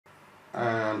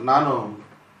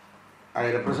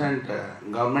I represent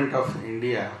Government of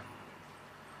India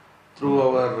through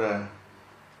our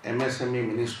MSME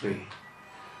Ministry,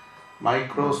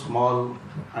 Micro, Small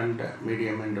and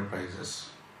Medium Enterprises.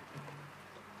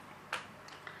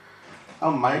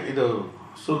 ಇದು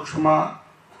ಸೂಕ್ಷ್ಮ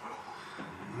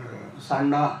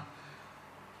ಸಣ್ಣ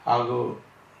ಹಾಗೂ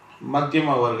ಮಧ್ಯಮ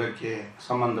ವರ್ಗಕ್ಕೆ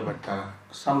ಸಂಬಂಧಪಟ್ಟ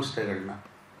ಸಂಸ್ಥೆಗಳನ್ನ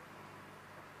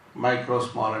micro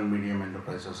small and medium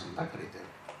enterprises ಅಂತ ಕರೀತೇವೆ.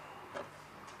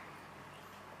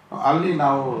 ಅಲ್ಲಿ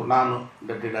ನಾನು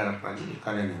ಡೆಪ್ಟಿ ಡೈರೆಕ್ಟರ್ ಆಗಿ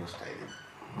ಕಾರ್ಯನಿರ್ವಹಿಸ್ತಾ ಇದ್ದೀನಿ.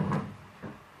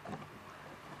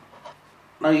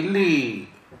 ನಾವು ಇಲ್ಲಿ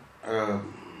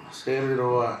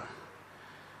ಸೇರಿರುವ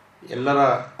ಎಲ್ಲರ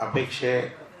ಅಪೇಕ್ಷೆ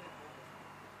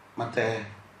ಮತ್ತು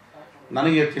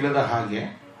ನನಗೆ ತಿಳಿದ ಹಾಗೆ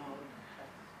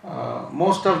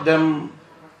most of them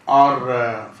are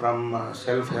from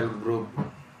self help group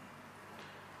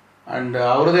and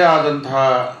ಅವ್ರದ್ದೇ ಆದಂತಹ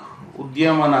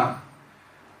ಉದ್ಯಮನ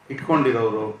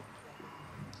ಇಟ್ಕೊಂಡಿರೋರು,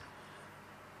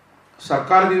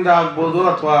 ಸರ್ಕಾರದಿಂದ ಆಗ್ಬೋದು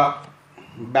ಅಥವಾ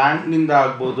ಬ್ಯಾಂಕ್ನಿಂದ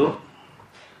ಆಗ್ಬೋದು,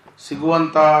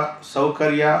 ಸಿಗುವಂಥ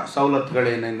ಸೌಕರ್ಯ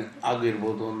ಸವಲತ್ತುಗಳೇನೇನು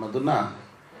ಆಗಿರ್ಬೋದು ಅನ್ನೋದನ್ನು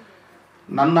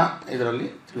ನನ್ನ ಇದರಲ್ಲಿ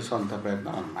ತಿಳಿಸುವಂಥ ಪ್ರಯತ್ನ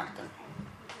ನಾನು ಮಾಡ್ತೇನೆ.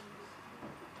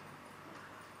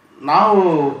 ನಾವು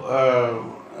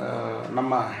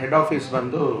ನಮ್ಮ ಹೆಡ್ ಆಫೀಸ್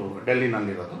ಬಂದು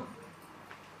ಡೆಲ್ಲಿನಲ್ಲಿರೋದು.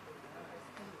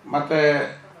 ಮತ್ತು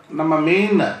ನಮ್ಮ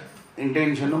ಮೇನ್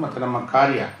ಇಂಟೆನ್ಷನ್ನು ಮತ್ತು ನಮ್ಮ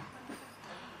ಕಾರ್ಯ,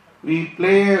 we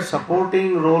play A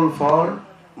supporting roll for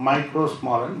micro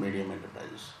small and medium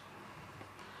enterprises.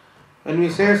 When we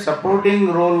say supporting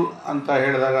roll ಅಂತ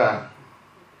ಹೇಳಿದಾಗ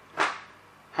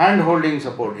ಹ್ಯಾಂಡ್ ಹೋಲ್ಡಿಂಗ್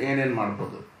ಸಪೋರ್ಟ್ ಏನೇನು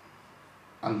ಮಾಡ್ಬೋದು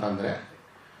ಅಂತಂದರೆ,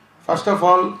 ಫಸ್ಟ್ ಆಫ್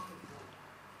ಆಲ್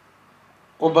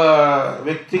ಒಬ್ಬ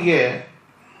ವ್ಯಕ್ತಿಗೆ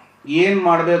ಏನು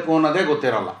ಮಾಡಬೇಕು ಅನ್ನೋದೇ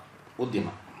ಗೊತ್ತಿರಲ್ಲ ಉದ್ಯಮ.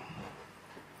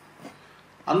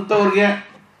 ಅಂಥವ್ರಿಗೆ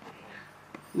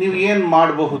ನೀವು ಏನು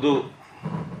ಮಾಡಬಹುದು,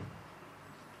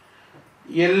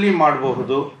 ಎಲ್ಲಿ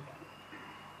ಮಾಡಬಹುದು,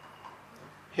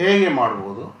 ಹೇಗೆ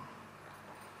ಮಾಡಬಹುದು,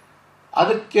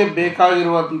 ಅದಕ್ಕೆ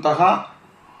ಬೇಕಾಗಿರುವಂತಹ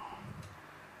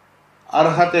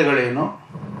ಅರ್ಹತೆಗಳೇನು,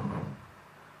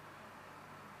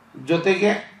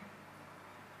 ಜೊತೆಗೆ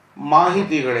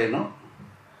ಮಾಹಿತಿಗಳೇನು,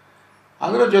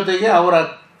 ಅದರ ಜೊತೆಗೆ ಅವರ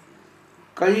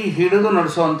ಕೈ ಹಿಡಿದು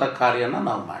ನಡೆಸುವಂಥ ಕಾರ್ಯನ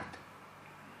ನಾವು ಮಾಡ್ತೀವಿ.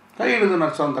 ಕೈ ಹಿಡಿದು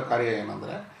ನಡೆಸುವಂಥ ಕಾರ್ಯ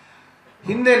ಏನಂದರೆ,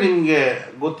 ಹಿಂದೆ ನಿಮಗೆ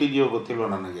ಗೊತ್ತಿದೆಯೋ ಗೊತ್ತಿಲ್ವೋ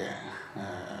ನನಗೆ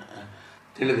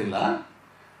ತಿಳಿದಿಲ್ಲ,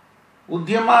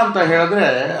 ಉದ್ಯಮ ಅಂತ ಹೇಳಿದ್ರೆ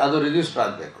ಅದು ರಿಜಿಸ್ಟರ್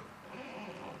ಆಗಬೇಕು.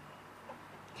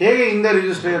 ಹೇಗೆ ಹಿಂದೆ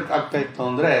ರಿಜಿಸ್ಟರ್ ಆಗ್ತಾಯಿತ್ತು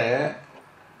ಅಂದರೆ,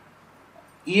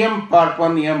 EM ಪಾರ್ಟ್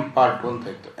 1, EM ಪಾರ್ಟ್ 2 ಅಂತ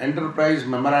ಇತ್ತು. Enterprise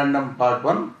memorandum part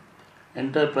 1,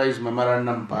 enterprise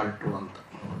memorandum part 2 ಅಂತ.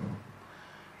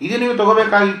 ಇದು ನೀವು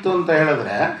ತಗೋಬೇಕಾಗಿತ್ತು ಅಂತ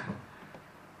ಹೇಳಿದ್ರೆ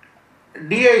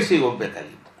DICಗೆ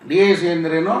ಹೋಗಬೇಕಾಗಿತ್ತು. DIC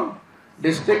ಅಂದ್ರೇನು,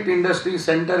 ಡಿಸ್ಟ್ರಿಕ್ಟ್ ಇಂಡಸ್ಟ್ರಿ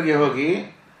ಸೆಂಟರ್ಗೆ ಹೋಗಿ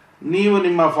ನೀವು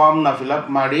ನಿಮ್ಮ ಫಾರ್ಮ್ನ ಫಿಲಪ್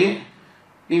ಮಾಡಿ,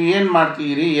 ನೀವು ಏನು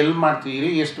ಮಾಡ್ತಿದ್ದೀರಿ, ಎಲ್ಲಿ ಮಾಡ್ತಿದ್ದೀರಿ,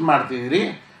 ಎಷ್ಟು ಮಾಡ್ತಿದ್ದೀರಿ,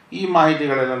 ಈ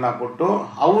ಮಾಹಿತಿಗಳೆಲ್ಲ ಕೊಟ್ಟು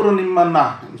ಅವರು ನಿಮ್ಮನ್ನು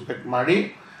ಇನ್ಸ್ಪೆಕ್ಟ್ ಮಾಡಿ,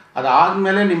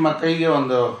 ಅದಾದಮೇಲೆ ನಿಮ್ಮ ಕೈಗೆ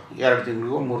ಒಂದು 2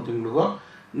 ತಿಂಗಳಿಗೋ 3 ತಿಂಗಳಿಗೋ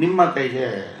ನಿಮ್ಮ ಕೈಗೆ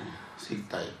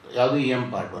ಸಿಗ್ತಾಯಿತ್ತು ಯಾವುದು EM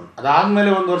ಪಾರ್ಟ್ 1. ಅದಾದಮೇಲೆ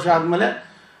 1 ವರ್ಷ ಆದಮೇಲೆ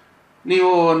ನೀವು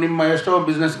ನಿಮ್ಮ ಎಷ್ಟೋ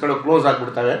ಬಿಸ್ನೆಸ್ಗಳು ಕ್ಲೋಸ್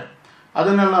ಆಗಿಬಿಡ್ತವೆ.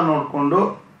 ಅದನ್ನೆಲ್ಲ ನೋಡಿಕೊಂಡು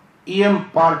EM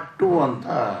ಪಾರ್ಟ್ 2 ಅಂತ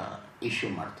ಇಶ್ಯೂ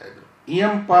ಮಾಡ್ತಾಯಿದ್ರು.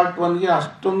 EM ಪಾರ್ಟ್ 1ಗೆ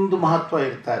ಅಷ್ಟೊಂದು ಮಹತ್ವ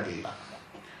ಇರ್ತಾ ಇರಲಿಲ್ಲ,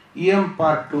 EM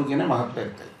ಪಾರ್ಟ್ 2ಗೆ ಮಹತ್ವ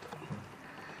ಇರ್ತಾಯಿತ್ತು.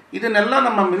 ಇದನ್ನೆಲ್ಲ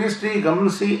ನಮ್ಮ ಮಿನಿಸ್ಟ್ರಿ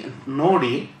ಗಮನಿಸಿ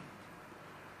ನೋಡಿ,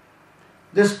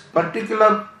 this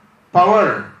particular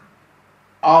power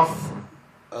of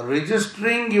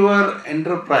registering your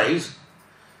enterprise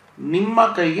ನಿಮ್ಮ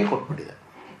ಕೈಗೆ ಕೊಟ್ಬಿಟ್ಟಿದೆ.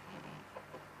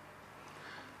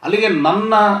 ಅಲ್ಲಿಗೆ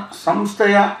ನನ್ನ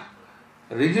ಸಂಸ್ಥೆಯ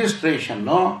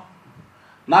ರಿಜಿಸ್ಟ್ರೇಷನ್ನು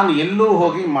ನಾನು ಎಲ್ಲೂ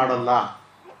ಹೋಗಿ ಮಾಡಲ್ಲ,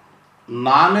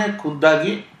 ನಾನೇ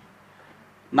ಖುದ್ದಾಗಿ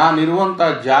ನಾನಿರುವಂಥ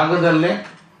ಜಾಗದಲ್ಲೇ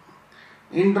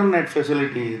ಇಂಟರ್ನೆಟ್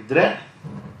ಫೆಸಿಲಿಟಿ ಇದ್ದರೆ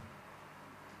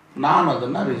ನಾನು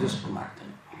ಅದನ್ನು ರಿಜಿಸ್ಟರ್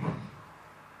ಮಾಡ್ತೀನಿ.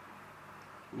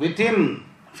 Within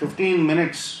 15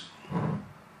 minutes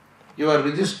your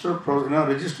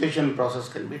registration process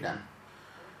can be done.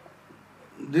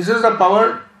 This is the power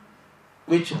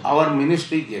which our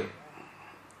ministry gave,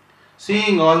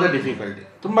 seeing all the difficulty.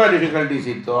 ತುಂಬ ಡಿಫಿಕಲ್ಟೀಸ್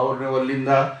ಇತ್ತು. ಅವರು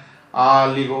ಅಲ್ಲಿಂದ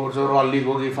ಅಲ್ಲಿಗೆ ಹೋಗೋರು, ಅಲ್ಲಿಗೆ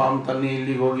ಹೋಗಿ ಫಾರ್ಮ್ ತನ್ನಿ,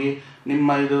 ಇಲ್ಲಿಗೆ ಹೋಗಿ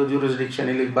ನಿಮ್ಮ ಇದು ಜ್ಯೂರಿಸ್ಡಿಕ್ಷನ್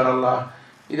ಇಲ್ಲಿಗೆ ಬರಲ್ಲ,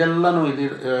 ಇದೆಲ್ಲನೂ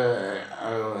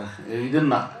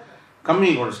ಇದನ್ನು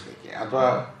ಕಮ್ಮಿಗೊಳಿಸ್ಲಿಕ್ಕೆ ಅಥವಾ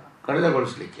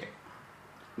ಕಡಿತಗೊಳಿಸ್ಲಿಕ್ಕೆ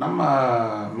ನಮ್ಮ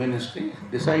ಮಿನಿಸ್ಟ್ರಿ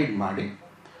ಡಿಸೈಡ್ ಮಾಡಿ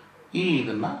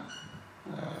ಇದನ್ನು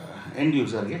ಎಂಡ್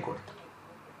ಯೂಸರ್ಗೆ ಕೊಡ್ತು.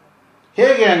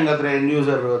 ಹೇಗೆ ಹಂಗಾದರೆ ಎಂಡ್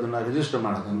ಯೂಸರ್ ಅದನ್ನು ರಿಜಿಸ್ಟರ್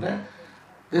ಮಾಡೋದಂದರೆ,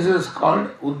 ದಿಸ್ ಇಸ್ ಕಾಲ್ಡ್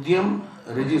ಉದ್ಯಮ್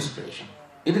ರಿಜಿಸ್ಟ್ರೇಷನ್.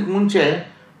 ಇದಕ್ಕೆ ಮುಂಚೆ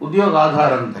ಉದ್ಯೋಗ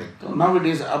ಆಧಾರ ಅಂತ ಇತ್ತು. ನಾವು it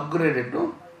is upgraded to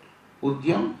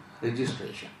ಉದ್ಯಮ್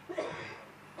registration.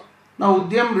 ನಾವು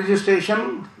ಉದ್ಯಮ್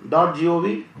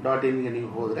registration.gov.in ಗೆ ನೀವು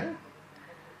ಹೋದರೆ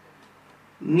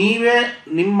ನೀವೇ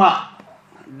ನಿಮ್ಮ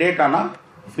ಡೇಟಾನ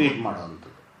ಫೀಡ್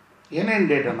ಮಾಡೋವಂಥದ್ದು. ಏನೇನು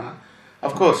ಡೇಟಾನ?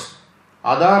 Of course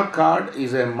Aadhaar card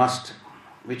is A must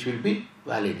which will be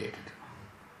validated.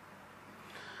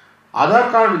 Aadhaar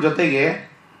card ಜೊತೆಗೆ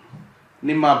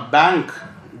ನಿಮ್ಮ ಬ್ಯಾಂಕ್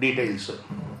ಡೀಟೇಲ್ಸು,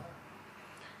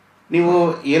 ನೀವು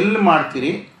ಎಲ್ಲಿ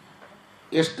ಮಾಡ್ತೀರಿ,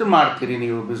 ಎಷ್ಟು ಮಾಡ್ತೀರಿ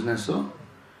ನೀವು ಬಿಸ್ನೆಸ್ಸು,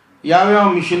 ಯಾವ್ಯಾವ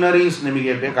ಮಿಷಿನರೀಸ್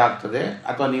ನಿಮಗೆ ಬೇಕಾಗ್ತದೆ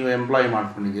ಅಥವಾ ನೀವು ಎಂಪ್ಲಾಯ್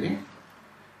ಮಾಡ್ಕೊಂಡಿದ್ದೀರಿ,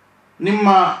 ನಿಮ್ಮ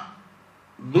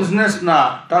ಬಿಸ್ನೆಸ್ನ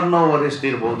ಟರ್ನ್ ಓವರ್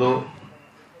ಎಷ್ಟಿರ್ಬೋದು,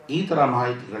 ಈ ಥರ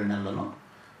ಮಾಹಿತಿಗಳನ್ನೆಲ್ಲನೂ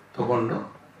ತಗೊಂಡು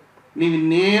ನೀವು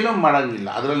ಇನ್ನೇನು ಮಾಡೋಂಗಿಲ್ಲ.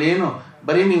 ಅದರಲ್ಲೇನು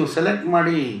ಬರೀ ನೀವು ಸೆಲೆಕ್ಟ್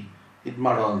ಮಾಡಿ ಇದು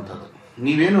ಮಾಡೋ ಅಂಥದ್ದು,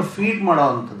 ನೀವೇನು ಫೀಡ್ ಮಾಡೋ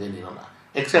ಅಂಥದ್ದೇನಿರಲ್ಲ.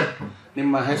 ಎಕ್ಸೆಪ್ಟ್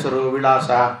ನಿಮ್ಮ ಹೆಸರು, ವಿಳಾಸ,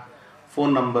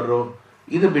 ಫೋನ್ ನಂಬರು,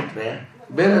 ಇದು ಬಿಟ್ಟರೆ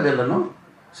ಬೇರೆದೆಲ್ಲನೂ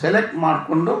ಸೆಲೆಕ್ಟ್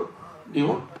ಮಾಡಿಕೊಂಡು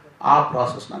ನೀವು ಆ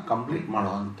ಪ್ರಾಸೆಸ್ನ ಕಂಪ್ಲೀಟ್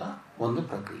ಮಾಡುವಂಥ ಒಂದು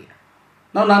ಪ್ರಕ್ರಿಯೆ.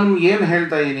 ನಾನು ನಿಮ್ಗೆ ಏನು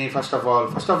ಹೇಳ್ತಾ ಇದ್ದೀನಿ, ಫಸ್ಟ್ ಆಫ್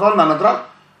ಆಲ್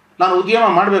ನಾನು ಉದ್ಯಮ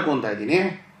ಮಾಡಬೇಕು ಅಂತ ಇದ್ದೀನಿ,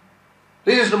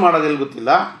 ರಿಜಿಸ್ಟರ್ ಮಾಡೋದೆಲ್ಲ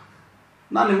ಗೊತ್ತಿಲ್ಲ,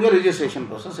 ನಾನು ನಿಮಗೆ ರಿಜಿಸ್ಟ್ರೇಷನ್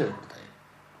ಪ್ರೋಸೆಸ್ ಹೇಳ್ಕೊಡ್ತಾಯಿದ್ದೀನಿ.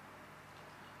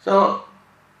 ಸೊ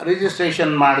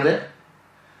ರಿಜಿಸ್ಟ್ರೇಷನ್ ಮಾಡಿದೆ,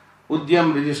 ಉದ್ಯಮ್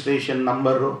ರಿಜಿಸ್ಟ್ರೇಷನ್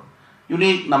ನಂಬರು,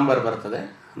 ಯುನೀಕ್ ನಂಬರ್ ಬರ್ತದೆ,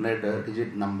 100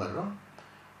 ಡಿಜಿಟ್ ನಂಬರು.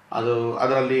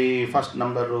 ಅದರಲ್ಲಿ first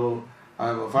number,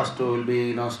 first will be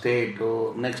state,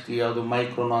 next ಯಾವುದು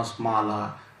ಮೈಕ್ರೋನಾ ಸ್ಮಾಲಾ.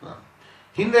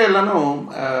 ಹಿಂದೆ ಎಲ್ಲನೂ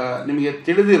ನಿಮಗೆ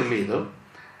ತಿಳಿದಿರಲಿ, ಇದು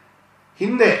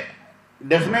ಹಿಂದೆ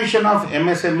ಡೆಫಿನೇಷನ್ ಆಫ್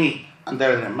MSME ಅಂತ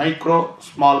ಹೇಳಿದ್ರೆ micro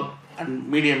small and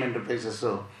medium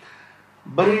enterprises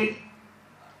ಬರೀ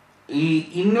ಈ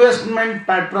ಇನ್ವೆಸ್ಟ್ಮೆಂಟ್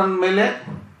ಪ್ಯಾಟ್ರನ್ ಮೇಲೆ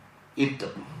ಇತ್ತು.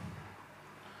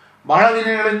 ಬಹಳ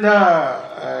ದಿನಗಳಿಂದ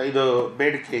ಇದು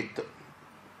ಬೇಡಿಕೆ ಇತ್ತು.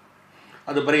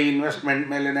 ಅದು ಬರೀ ಇನ್ವೆಸ್ಟ್ಮೆಂಟ್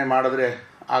ಮೇಲೇ ಮಾಡಿದ್ರೆ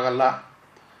ಆಗಲ್ಲ,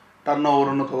 ಟರ್ನ್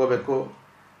ಓವರನ್ನು ತಗೋಬೇಕು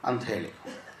ಅಂತ ಹೇಳಿ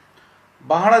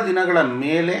ಬಹಳ ದಿನಗಳ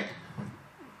ಮೇಲೆ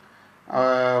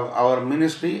hour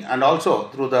ministry and also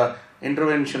through the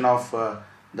intervention of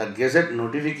the Gazette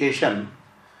notification,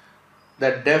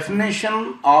 the definition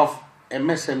of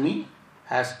MSME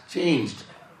has changed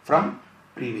from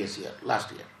previous year, last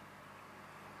year.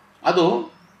 ಅದು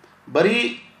ಬರೀ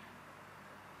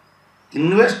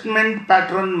ಇನ್ವೆಸ್ಟ್ಮೆಂಟ್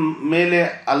ಪ್ಯಾಟ್ರನ್ ಮೇಲೆ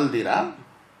ಅಲ್ದಿರ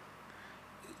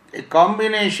A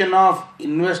combination of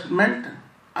investment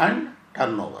and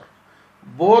turn over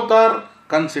both are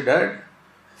considered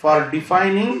for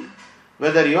defining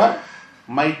whether you are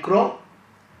micro,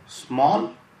 small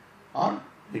R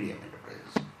medium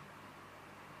enterprises.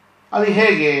 ಅದು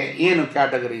ಹೇಗೆ, ಏನು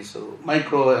categories,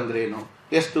 micro ಅಂದ್ರೇನು,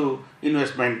 ಎಷ್ಟು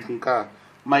investment ತನಕ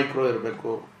micro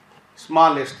ಇರಬೇಕು,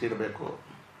 ಸ್ಮಾಲ್ ಎಷ್ಟಿರಬೇಕು,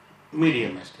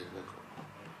 ಮೀಡಿಯಮ್ ಎಷ್ಟಿರಬೇಕು.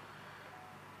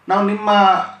 ನಾವು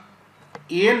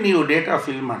ನೀವು ಡೇಟಾ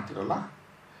ಫಿಲ್ ಮಾಡ್ತಿರಲ್ಲ,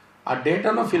 ಆ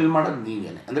ಡೇಟಾನು ಫಿಲ್ ಮಾಡೋದು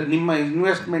ನೀವೇನೆ. ಅಂದರೆ ನಿಮ್ಮ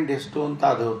ಇನ್ವೆಸ್ಟ್ಮೆಂಟ್ ಎಷ್ಟು ಅಂತ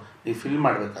ಅದು ನೀವು ಫಿಲ್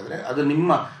ಮಾಡಬೇಕಾದ್ರೆ ಅದು ನಿಮ್ಮ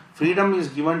freedom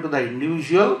is given to the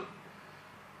individual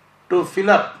to fill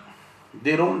up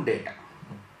their own data.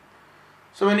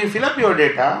 So when you fill up your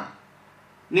data,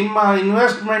 ನಿಮ್ಮ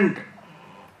ಇನ್ವೆಸ್ಟ್ಮೆಂಟ್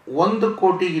 1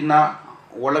 ಕೋಟಿಗಿನ್ನ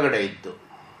ಒಳಗಡೆ ಇತ್ತು,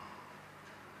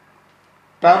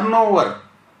 ಟರ್ನ್ ಓವರ್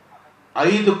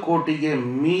 5 ಕೋಟಿಗೆ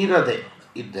ಮೀರದೆ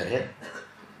ಇದ್ದರೆ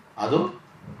ಅದು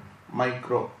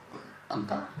ಮೈಕ್ರೋ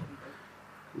ಅಂತ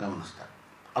ಗಮನಿಸ್ತಾರೆ,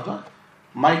 ಅಥವಾ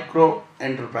ಮೈಕ್ರೋ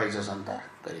ಎಂಟರ್ಪ್ರೈಸಸ್ ಅಂತ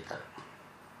ಕರೀತಾರೆ.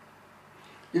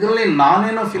 ಇದರಲ್ಲಿ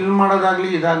ನಾನೇನೋ ಫಿಲ್ ಮಾಡೋದಾಗಲಿ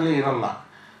ಇದಾಗಲಿ ಇರಲ್ಲ.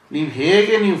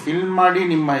 ನೀವು ಫಿಲ್ ಮಾಡಿ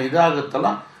ನಿಮ್ಮ ಇದಾಗುತ್ತಲ್ಲ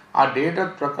ಆ ಡೇಟಾದ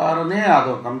ಪ್ರಕಾರನೇ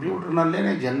ಅದು ಕಂಪ್ಯೂಟರ್ನಲ್ಲೇ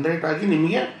ಜನ್ರೇಟ್ ಆಗಿ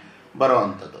ನಿಮಗೆ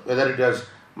ಬರೋವಂಥದ್ದು, whether it was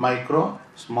micro,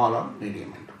 small R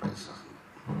medium enterprises.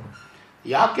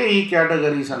 ಯಾಕೆ ಈ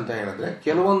ಕ್ಯಾಟಗರೀಸ್ ಅಂತ ಹೇಳಿದ್ರೆ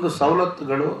ಕೆಲವೊಂದು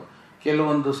ಸವಲತ್ತುಗಳು,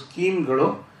 ಕೆಲವೊಂದು ಸ್ಕೀಮ್ಗಳು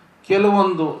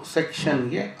ಕೆಲವೊಂದು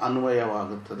ಸೆಕ್ಷನ್ಗೆ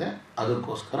ಅನ್ವಯವಾಗುತ್ತದೆ,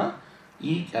 ಅದಕ್ಕೋಸ್ಕರ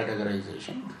ಈ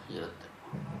ಕ್ಯಾಟಗರೈಸೇಷನ್ ಇರುತ್ತೆ.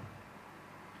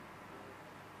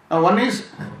 ಒನ್ ಈಸ್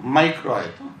ಮೈಕ್ರೋ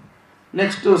ಆಯಿತು.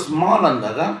 ನೆಕ್ಸ್ಟು ಸ್ಮಾಲ್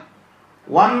ಅಂದಾಗ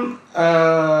 1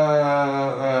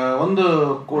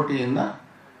 ಕೋಟಿಯಿಂದ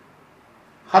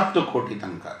 10 ಕೋಟಿ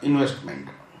ತನಕ ಇನ್ವೆಸ್ಟ್ಮೆಂಟ್,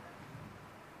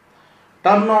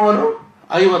 ಟರ್ನ್ ಓವರು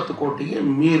 50 ಕೋಟಿಗೆ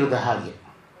ಮೀರಿದ ಹಾಗೆ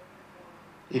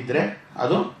ಇದ್ದರೆ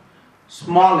ಅದು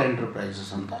ಸ್ಮಾಲ್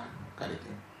ಎಂಟರ್ಪ್ರೈಸಸ್ ಅಂತ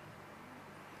ಕರಿತೀವಿ.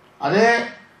 ಅದೇ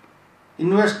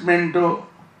investment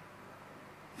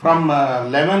from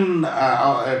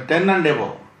 10 and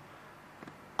above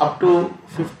up to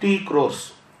 50 crores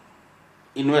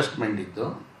investment ಇದ್ದು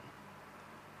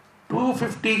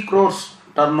 250 crores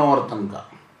ಟರ್ನ್ ಓವರ್ ತನಕ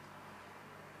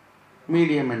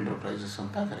ಮೀಡಿಯಮ್ ಎಂಟರ್ಪ್ರೈಸಸ್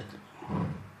ಅಂತ ಕರಿತೀವಿ.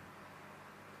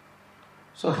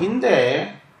 ಸೊ ಹಿಂದೆ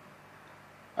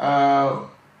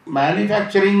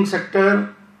manufacturing sector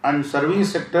and service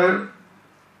sector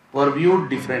var viewed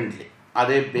differently,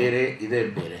 ಅದೇ ಬೇರೆ ಇದೇ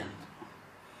ಬೇರೆ ಅಂತ.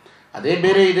 ಅದೇ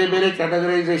ಬೇರೆ ಇದೇ ಬೇರೆ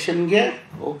ಕ್ಯಾಟಗರೈಸೇಷನ್ಗೆ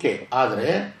ಓಕೆ. ಆದರೆ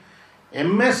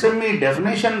MSME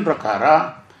ಡೆಫಿನೇಷನ್ ಪ್ರಕಾರ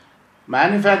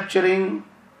manufacturing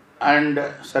and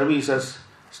services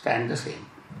stand the same.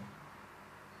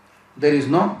 There is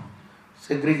no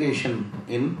segregation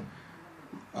in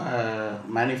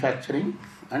manufacturing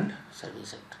and service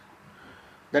sector.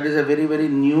 That is a very, very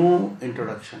new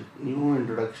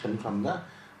introduction from the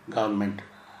government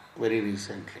very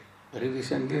recently. Very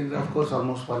recently, of course,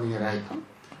 almost 1 year I come.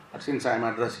 But since I am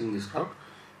addressing this crowd,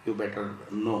 you better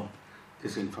know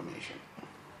this information.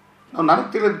 ನಾವು ನನಗೆ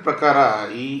ತಿಳಿದ ಪ್ರಕಾರ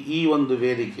ಈ ಒಂದು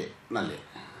ವೇದಿಕೆನಲ್ಲಿ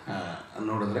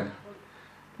ನೋಡಿದ್ರೆ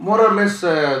more or less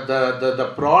the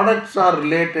products are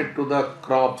related to the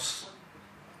crops,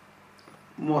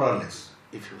 more or less,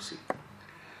 if you see.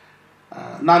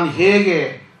 ನಾನು ಹೇಗೆ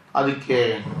ಅದಕ್ಕೆ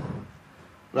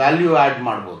ವ್ಯಾಲ್ಯೂ ಆ್ಯಡ್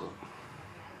ಮಾಡ್ಬೋದು,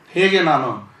 ಹೇಗೆ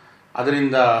ನಾನು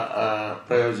ಅದರಿಂದ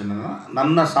ಪ್ರಯೋಜನ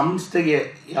ನನ್ನ ಸಂಸ್ಥೆಗೆ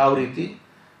ಯಾವ ರೀತಿ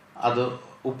ಅದು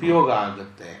ಉಪಯೋಗ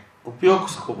ಆಗುತ್ತೆ,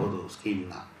 ಉಪಯೋಗಿಸ್ಕೋಬೋದು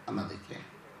ಸ್ಕೀಮ್ನ ಅನ್ನೋದಕ್ಕೆ.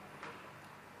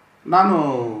 ನಾನು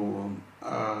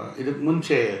ಇದಕ್ಕೆ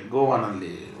ಮುಂಚೆ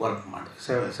ಗೋವಾನಲ್ಲಿ ವರ್ಕ್ ಮಾಡಿದೆ.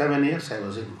 7 years I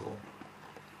was in Goa.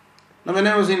 Now when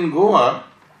I was in Goa,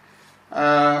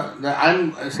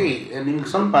 ನಿಮ್ಗೆ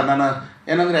ಸ್ವಲ್ಪ ನಾನು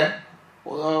ಏನಂದರೆ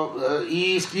ಈ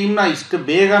ಸ್ಕೀಮ್ನ ಇಷ್ಟು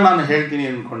ಬೇಗ ನಾನು ಹೇಳ್ತೀನಿ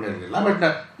ಅಂದ್ಕೊಂಡಿರಲಿಲ್ಲ. ಬಟ್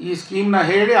ಈ ಸ್ಕೀಮ್ನ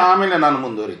ಹೇಳಿ ಆಮೇಲೆ ನಾನು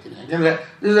ಮುಂದುವರಿತೀನಿ. ಯಾಕೆಂದರೆ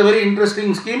this is a very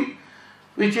interesting scheme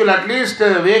which will at least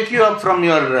wake you up from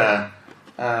your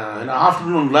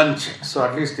afternoon lunch. So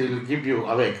at least it will keep you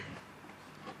awake.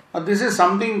 This is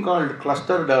something called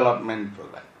cluster development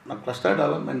program. Now cluster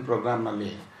development program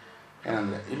nalli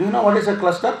ಏನಂದರೆ, do you know what is a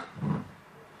cluster?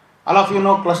 All of you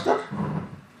know cluster?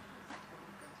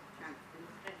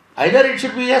 Either it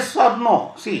should be yes or no.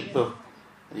 See,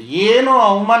 ಏನು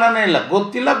ಅವಮಾನನೇ ಇಲ್ಲ,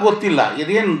 ಗೊತ್ತಿಲ್ಲ,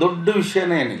 ಇದೇನು ದೊಡ್ಡ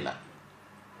ವಿಷಯನೇ ಏನಿಲ್ಲ,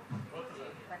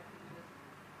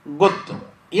 ಗೊತ್ತು.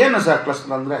 ಏನು ಸರ್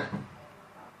ಕ್ಲಸ್ಟರ್ ಅಂದರೆ?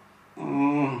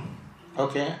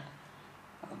 ಓಕೆ,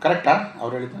 ಕರೆಕ್ಟಾ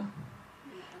ಅವ್ರು ಹೇಳಿದ್ದು?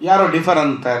 ಯಾರೋ ಡಿಫರ್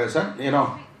ಅಂತಾರೆ ಸರ್, ಏನೋ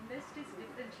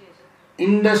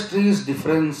ಇಂಡಸ್ಟ್ರೀಸ್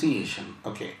ಡಿಫ್ರೆನ್ಸಿಯೇಷನ್.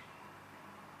 ಓಕೆ,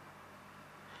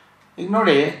 ಈಗ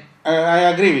ನೋಡಿ, I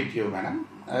agree with you madam.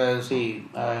 C,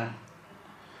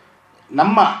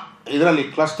 ನಮ್ಮ ಇದರಲ್ಲಿ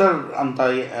ಕ್ಲಸ್ಟರ್ ಅಂತ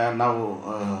ನಾವು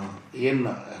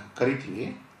ಏನು ಕರಿತೀವಿ,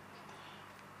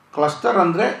 ಕ್ಲಸ್ಟರ್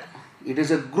ಅಂದರೆ ಇಟ್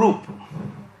ಈಸ್ ಎ ಗ್ರೂಪ್.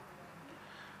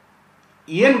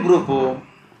 ಏನು group?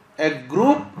 A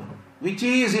group which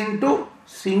is into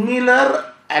similar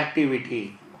activity.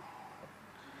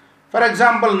 For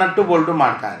example, nut Bolt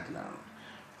ಮಾಡ್ತಾ ಇರ್ತೀನಿ ನಾನು.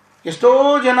 ಎಷ್ಟೋ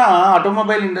ಜನ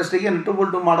ಆಟೋಮೊಬೈಲ್ ಇಂಡಸ್ಟ್ರಿಗೆ ನಟ್ಟು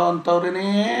ಬೋಲ್ಟು ಮಾಡೋ ಅಂಥವ್ರೇ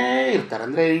ಇರ್ತಾರೆ.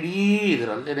 ಅಂದರೆ ಇಡೀ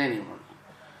ಇದರಲ್ಲೇ ನೀವು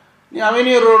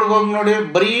ಅವೆನ್ಯೂ ರೋಡ್ಗೆ ಹೋಗಿ ನೋಡಿ,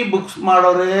 ಬರೀ ಬುಕ್ಸ್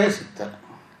ಮಾಡೋರೇ ಸಿಗ್ತಾರೆ.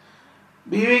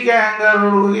 BVK ಹ್ಯಾಂಗರ್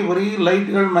ರೋಡ್ಗೆ ಹೋಗಿ ಬರೀ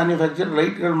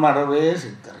ಲೈಟ್ಗಳು ಮಾಡೋರೇ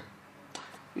ಸಿಗ್ತಾರೆ.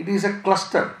 It is A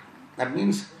cluster. That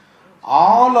means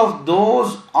all of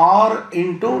those are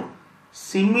into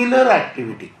similar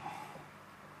activity.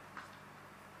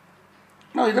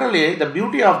 Now ಇದರಲ್ಲಿ the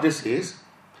beauty of this is,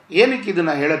 ಏನಕ್ಕೆ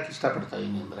ಇದನ್ನು ಹೇಳಕ್ಕೆ ಇಷ್ಟಪಡ್ತಾ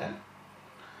ಇದ್ದೀನಿ ಅಂದರೆ,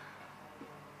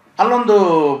 ಅಲ್ಲೊಂದು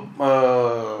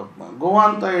ಗೋವಾ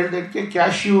ಅಂತ ಹೇಳಿದಕ್ಕೆ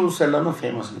ಕ್ಯಾಶ್ಯೂಸ್ ಎಲ್ಲನೂ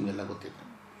ಫೇಮಸ್, ನಿಮಗೆಲ್ಲ ಗೊತ್ತಿದೆ.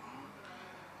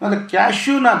 ಅಂದರೆ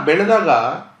ಕ್ಯಾಶ್ಯೂನ ಬೆಳೆದಾಗ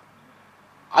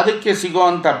ಅದಕ್ಕೆ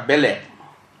ಸಿಗೋವಂಥ ಬೆಲೆ,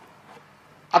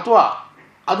 ಅಥವಾ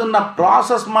ಅದನ್ನು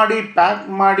ಪ್ರಾಸೆಸ್ ಮಾಡಿ ಪ್ಯಾಕ್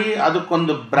ಮಾಡಿ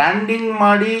ಅದಕ್ಕೊಂದು ಬ್ರ್ಯಾಂಡಿಂಗ್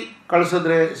ಮಾಡಿ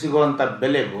ಕಳಿಸಿದ್ರೆ ಸಿಗುವಂಥ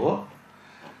ಬೆಲೆಗೂ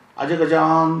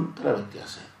ಅಜಗಜಾಂತರ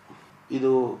ವ್ಯತ್ಯಾಸ.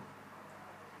 ಇದು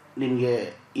ನಿಮಗೆ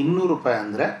 200 ರೂಪಾಯಿ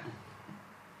ಅಂದರೆ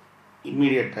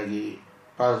ಇಮ್ಮಿಡಿಯೇಟಾಗಿ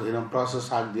ಪ್ರಾಸೆಸ್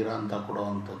ಆಗದಿರ ಅಂತ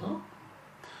ಕೊಡುವಂಥದ್ದು.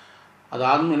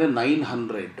 ಅದಾದಮೇಲೆ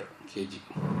 900 kg.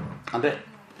 ಅಂದರೆ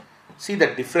C the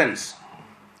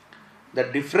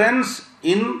difference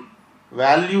in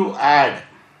value add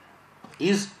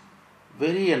is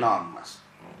very enormous.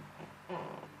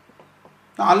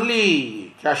 ಅಲ್ಲಿ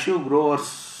ಕ್ಯಾಶ್ಯೂ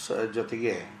ಗ್ರೋವರ್ಸ್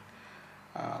ಜೊತೆಗೆ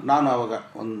ನಾನು ಆವಾಗ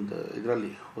ಒಂದು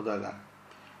ಇದರಲ್ಲಿ ಹೋದಾಗ,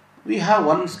 we have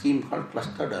one scheme called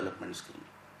cluster development scheme.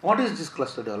 What is this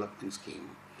cluster development scheme?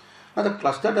 The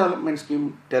cluster development scheme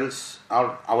tells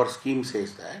our scheme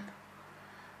says that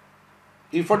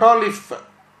if at all if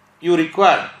you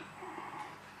require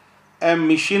a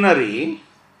machinery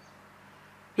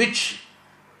which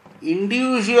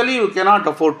individually you cannot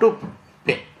afford to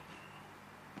pay,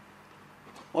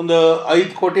 ಒಂದು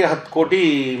 5 ಕೋಟಿ 10 ಕೋಟಿ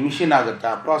machine ಆಗುತ್ತೆ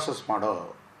ಆ process ಮಾಡೋ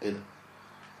ಇದು.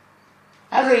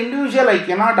 As A individual I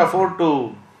cannot afford to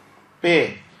pay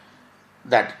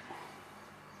that.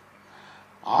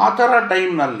 ಆ ಥರ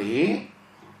ಟೈಮ್ನಲ್ಲಿ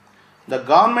the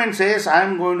government says I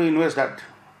am going to invest that,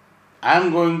 I am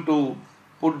going to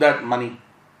put that money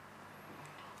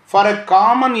for A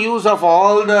common use of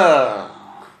all the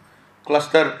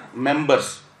cluster members.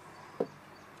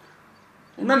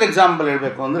 ಇನ್ನೊಂದು example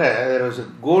ಹೇಳಬೇಕು ಅಂದರೆ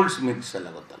gold Smith's ಎಲ್ಲ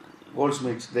ಗೊತ್ತಲ್ಲ, gold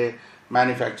Smith's they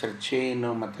manufacture chain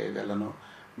ಮತ್ತು ಇದೆಲ್ಲನೂ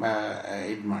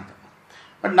ಇದು ಮಾಡ್ತಾರೆ.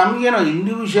 But ನಮಗೇನೋ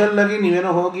ಇಂಡಿವಿಜುವಲ್ಲಾಗಿ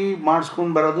ನೀವೇನೋ ಹೋಗಿ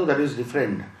ಮಾಡಿಸ್ಕೊಂಡು ಬರೋದು ದಟ್ ಈಸ್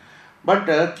ಡಿಫ್ರೆಂಟ್. ಬಟ್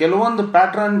ಕೆಲವೊಂದು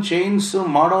ಪ್ಯಾಟ್ರನ್ ಚೈನ್ಸು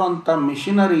ಮಾಡೋ ಅಂಥ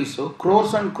ಮಿಷಿನರೀಸು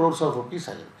crores and crores of rupees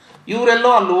ಆಗಿದೆ.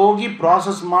 ಇವರೆಲ್ಲೋ ಅಲ್ಲಿ ಹೋಗಿ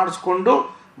ಪ್ರಾಸೆಸ್ ಮಾಡಿಸ್ಕೊಂಡು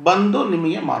ಬಂದು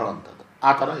ನಿಮಗೆ ಮಾರುವಂಥದ್ದು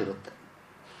ಆ ಥರ ಇರುತ್ತೆ.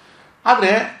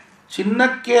 ಆದರೆ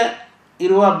ಚಿನ್ನಕ್ಕೆ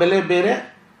ಇರುವ ಬೆಲೆ ಬೇರೆ,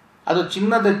 ಅದು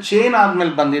ಚಿನ್ನದ ಚೈನ್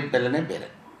ಆದಮೇಲೆ ಬಂದಿದ್ದ ಬೆಲೆನೇ ಬೇರೆ.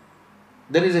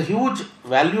 There is A huge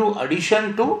value addition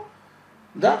to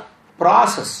the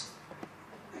process.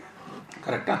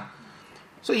 ಕರೆಕ್ಟಾ?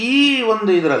 ಸೊ ಈ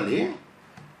ಒಂದು ಇದರಲ್ಲಿ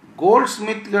ಗೋಲ್ಡ್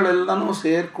ಸ್ಮಿತ್ಗಳೆಲ್ಲನೂ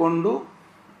ಸೇರಿಕೊಂಡು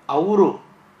ಅವರು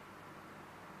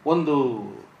ಒಂದು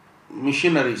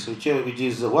ಮಿಷಿನರೀಸ್ ವಿಚ್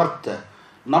ಈಸ್ ವರ್ತ್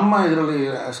ನಮ್ಮ ಇದರಲ್ಲಿ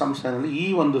ಸಂಸ್ಥೆಯಲ್ಲಿ ಈ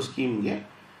ಒಂದು ಸ್ಕೀಮ್ಗೆ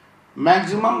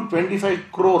ಮ್ಯಾಕ್ಸಿಮಮ್ 25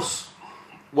 crores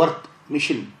ವರ್ತ್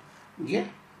ಮಿಷಿನ್ಗೆ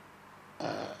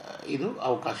ಇದು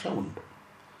ಅವಕಾಶ ಉಂಟು.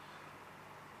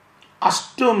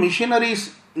 ಅಷ್ಟು ಮಿಷಿನರೀಸ್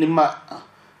ನಿಮ್ಮ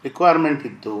ರಿಕ್ವೈರ್ಮೆಂಟ್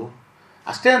ಇತ್ತು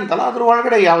ಅಷ್ಟೇ ಅಂತಲ್ಲ, ಅದ್ರ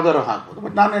ಒಳಗಡೆ ಯಾವುದಾದ್ರು ಹಾಕ್ಬೋದು.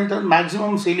 ಬಟ್ ನಾನು ಹೇಳ್ತಾರೆ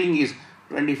ಮ್ಯಾಕ್ಸಿಮಮ್ ಸೀಲಿಂಗ್ ಈಸ್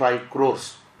 25 crores.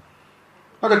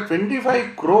 ಅದು 25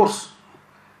 crores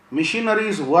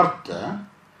ಮಿಷಿನರೀಸ್ ವರ್ತ್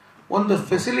ಒಂದು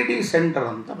ಫೆಸಿಲಿಟಿ ಸೆಂಟರ್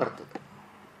ಅಂತ ಬರ್ತದೆ.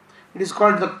 It is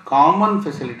called the common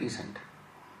facility centre,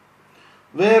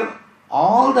 wear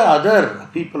all the other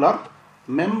people are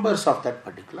members of that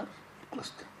particular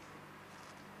cluster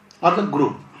or the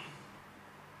group.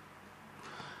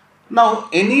 Now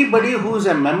anybody who is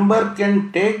a member can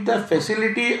take the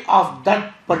facility of that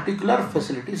particular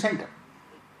facility center,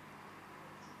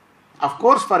 of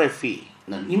course for a fee.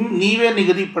 ನೀವೇ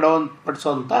ನಿಗದಿ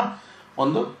ಪಡಿಸೋಂಥ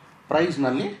ಒಂದು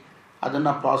ಪ್ರೈಸ್ನಲ್ಲಿ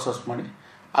ಅದನ್ನು process ಮಾಡಿ.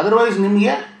 Otherwise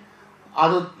ನಿಮಗೆ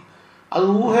ಅದು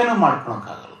ಊಹೆನೂ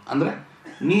ಮಾಡ್ಕೊಳಕ್ಕಾಗಲ್ಲ. ಅಂದರೆ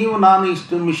ನಾನು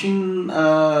ಇಷ್ಟು ಮಿಷಿನ್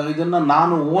ಇದನ್ನು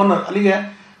ನಾನು ಓನರ್, ಅಲ್ಲಿಗೆ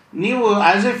ನೀವು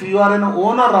as if you are N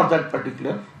owner of that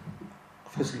particular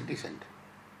facility centre.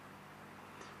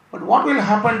 But what will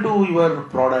happen to your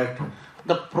product?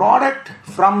 The product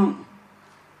from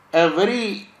A very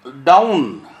down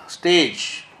stage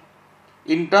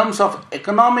in terms of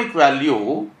economic value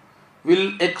will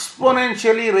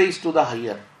exponentially rise to the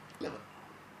higher level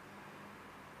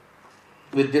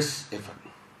with this effort.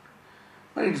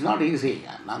 But it's not easy.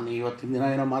 ನಾನು ಇವತ್ತಿನ ದಿನ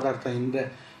ಏನೋ ಮಾತಾಡ್ತಾ ಹಿಂದೆ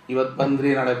ಇವತ್ತು ಬಂದ್ರಿ,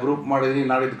 ನಾಳೆ group ಮಾಡಿದ್ರಿ,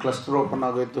 ನಾಡಿದ್ದು ಕ್ಲಸ್ಟರ್ ಓಪನ್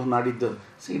ಆಗೋಯ್ತು, ನಾಡಿದ್ದು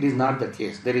it is not the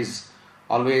case. There is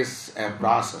always A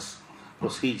process,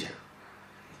 procedure.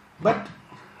 But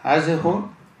as A hole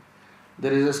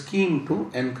there is a scheme to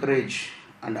encourage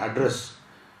and address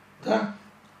the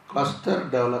cluster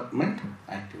development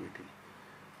activity.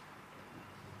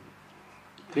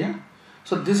 Clear?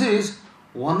 So this is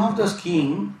one of the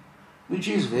scheme which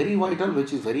is very vital,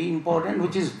 which is very important,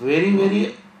 which is very, very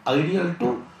ideal to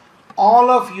all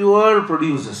of your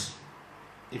producers.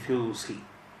 If you see,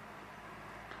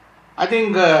 I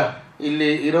think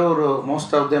illi iroru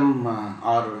most of them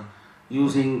are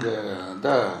using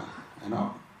the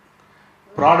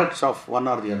products of one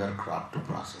or the other crop to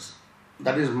process.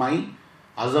 That is my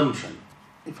assumption,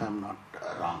 if I am not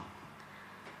wrong.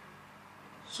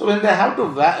 So when they have to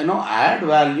add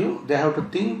value, they have to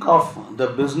think of the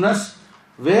business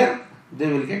where they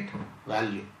will get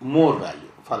value, more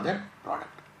value for their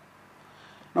product.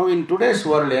 Now in today's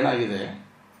world ಏನಾಗಿದೆ,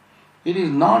 it is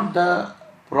not the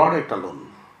product alone.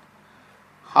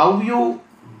 How you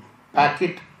pack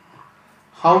it,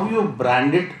 how you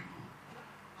brand it,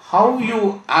 how you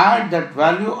add that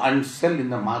value and sell in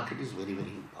the market is very,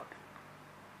 very important.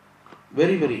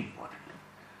 Very, very important.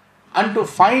 And to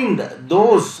find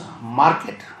those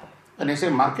market, when I say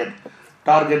market,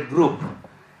 target group,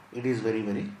 it is very,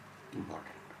 very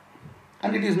important.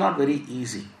 And it is not very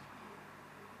easy.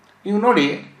 You ನೋಡಿ,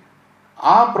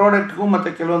 ಆ ಪ್ರಾಡಕ್ಟ್ಗೂ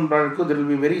ಮತ್ತು ಕೆಲವೊಂದು ಪ್ರಾಡಕ್ಟ್ಗೂ there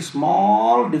will be very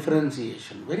small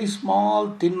differentiation, very small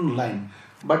thin line.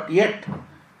 But yet,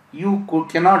 you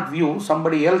cannot view,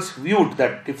 somebody else viewed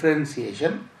that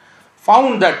differentiation,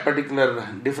 found that particular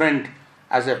different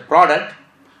as a product,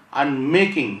 and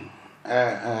making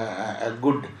a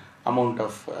good amount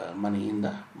of money in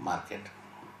the market.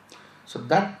 So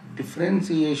that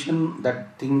differentiation, that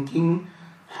thinking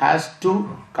has to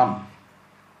come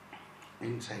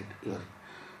inside your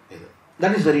head.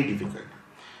 That is very difficult.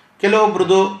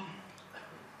 ಕೆಲವೊಬ್ರದ್ದು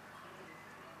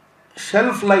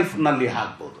shelf ಲೈಫ್ನಲ್ಲಿ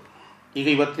ಹಾಕ್ಬೋದು. ಈಗ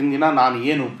ಇವತ್ತಿನ ದಿನ ನಾನು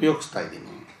ಏನು ಉಪಯೋಗಿಸ್ತಾ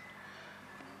ಇದ್ದೀನಿ,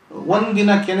 ಒಂದು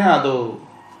ದಿನಕ್ಕೇ ಅದು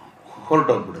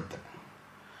ಹೊರಟೋಗ್ಬಿಡುತ್ತೆ.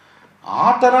 ಆ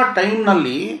ಥರ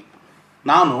ಟೈಮ್ನಲ್ಲಿ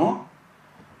ನಾನು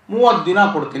 30 ದಿನ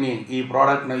ಕೊಡ್ತೀನಿ ಈ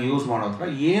ಪ್ರಾಡಕ್ಟ್ನ ಯೂಸ್ ಮಾಡೋ ಥರ,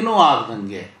 ಏನೂ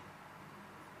ಆಗ್ದಂಗೆ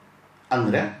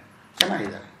ಅಂದರೆ ಜನ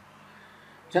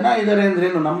ಇದ್ದಾರೆ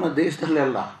ಅಂದ್ರೇನು, ನಮ್ಮ ದೇಶದಲ್ಲೇ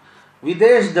ಅಲ್ಲ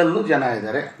ವಿದೇಶದಲ್ಲೂ ಜನ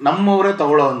ಇದ್ದಾರೆ, ನಮ್ಮವರೇ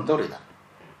ತಗೊಳ್ಳೋ ಅಂಥವ್ರು ಇದ್ದಾರೆ.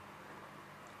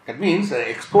 That means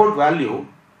export value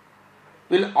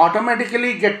will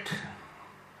automatically get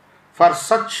for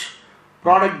such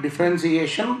product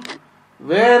differentiation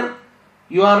where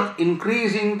you are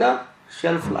increasing the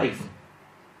shelf life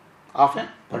of a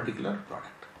particular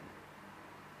product.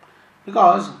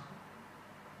 Because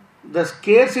the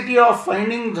scarcity of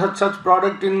finding such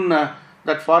product in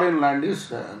that foreign land is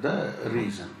the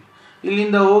reason.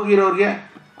 ಇಲ್ಲಿಂದ ಹೋಗಿರೋರಿಗೆ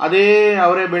ಅದೇ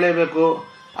ಅವರೇ ಬೆಳೆಯಬೇಕು,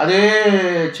 ಅದೇ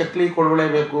ಚಕ್ಲಿ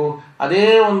ಕೊಡಬೇಕು, ಅದೇ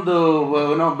ಒಂದು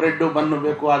bread bun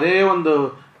ಬೇಕು, ಅದೇ ಒಂದು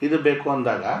ಇದು ಬೇಕು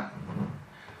ಅಂದಾಗ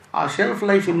ಆ ಶೆಲ್ಫ್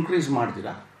ಲೈಫ್ ಇನ್ಕ್ರೀಸ್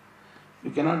ಮಾಡ್ತೀರಾ, you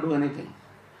cannot do anything.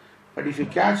 But if you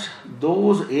catch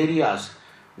those areas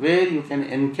where you can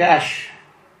encash,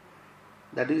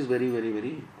 that is very very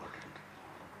very important.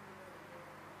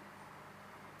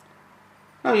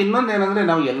 ನಾವು ಇನ್ನೊಂದು ಏನಂದರೆ,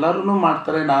 ನಾವು ಎಲ್ಲರೂ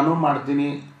ಮಾಡ್ತಾರೆ, ನಾನು ಮಾಡ್ತೀನಿ,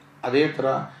 ಅದೇ ಥರ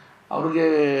ಅವ್ರಿಗೆ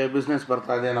ಬಿಸ್ನೆಸ್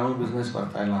ಬರ್ತಾ ಇದೆ, ನಮಗೆ ಬಿಸ್ನೆಸ್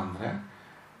ಬರ್ತಾ ಇಲ್ಲ ಅಂದರೆ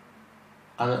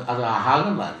ಅದು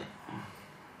ಹಾಗಲ್ಲ. ಅಲ್ಲಿ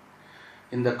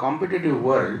in the competitive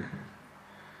world,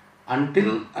 until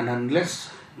and unless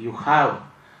you have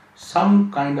some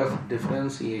kind of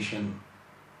differentiation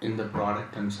in the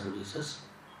product and services,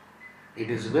 it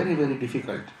is very very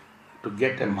difficult to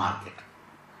get a market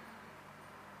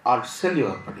or sell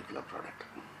your particular product.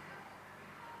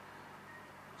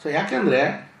 So ಯಾಕೆಂದರೆ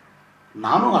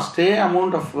ನಾನು ಅಷ್ಟೇ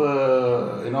amount of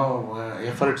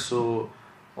efforts,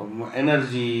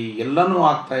 energy ಎಲ್ಲನೂ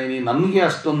ಹಾಕ್ತಾಯಿದ್ದೀನಿ, ನನಗೆ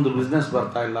ಅಷ್ಟೊಂದು business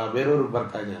ಬರ್ತಾ ಇಲ್ಲ, ಬೇರೆಯವ್ರಿಗೆ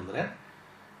ಬರ್ತಾ ಇದೆ ಅಂದರೆ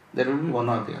there will be one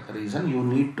or the other reason. You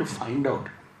need to find out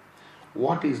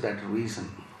what is that reason,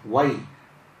 why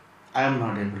I am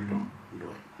not able to do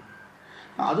it.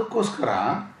 ಅದಕ್ಕೋಸ್ಕರ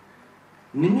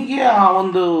ನಿಮಗೆ ಆ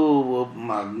ಒಂದು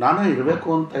ಜ್ಞಾನ ಇರಬೇಕು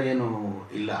ಅಂತ ಏನು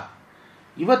ಇಲ್ಲ.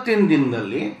 ಇವತ್ತಿನ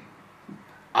ದಿನದಲ್ಲಿ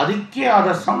ಅದಕ್ಕೆ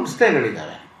ಆದ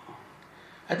ಸಂಸ್ಥೆಗಳಿದ್ದಾವೆ.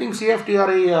 I think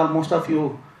CFTRI, most of you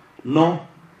know,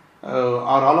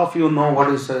 or all of you know what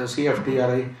is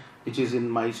CFTRI, which is in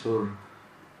Mysore.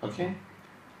 Okay.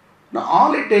 Now,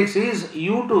 all it takes is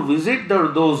you to visit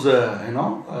those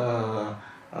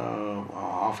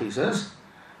offices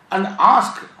and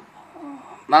ask,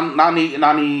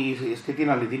 ನಾನು ಈ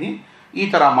ಸ್ಥಿತಿನಲ್ಲಿದ್ದೀನಿ, ಈ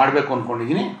ಥರ ಮಾಡಬೇಕು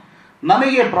ಅಂದ್ಕೊಂಡಿದ್ದೀನಿ,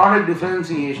 ನನಗೆ product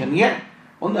ಡಿಫ್ರೆನ್ಸಿಯೇಷನ್ಗೆ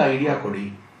ಒಂದು idea ಕೊಡಿ.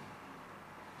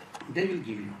 They will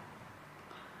give you.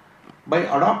 By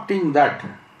adopting that,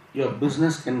 your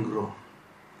business can grow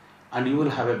and you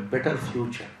will have a better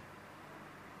future.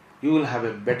 You will have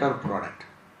a better product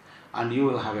and you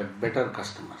will have a better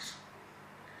customers.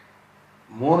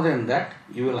 More than that,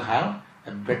 you will have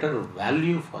a better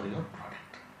value for your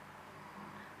product.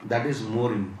 That is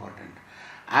more important.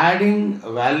 Adding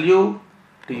value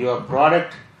to your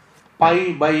product pie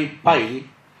by pie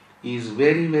is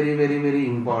very very very very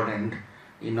important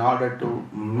in order to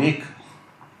make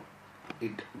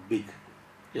it big,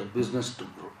 your business to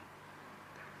grow.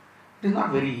 It is not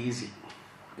very easy.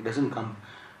 It doesn't come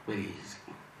very easy.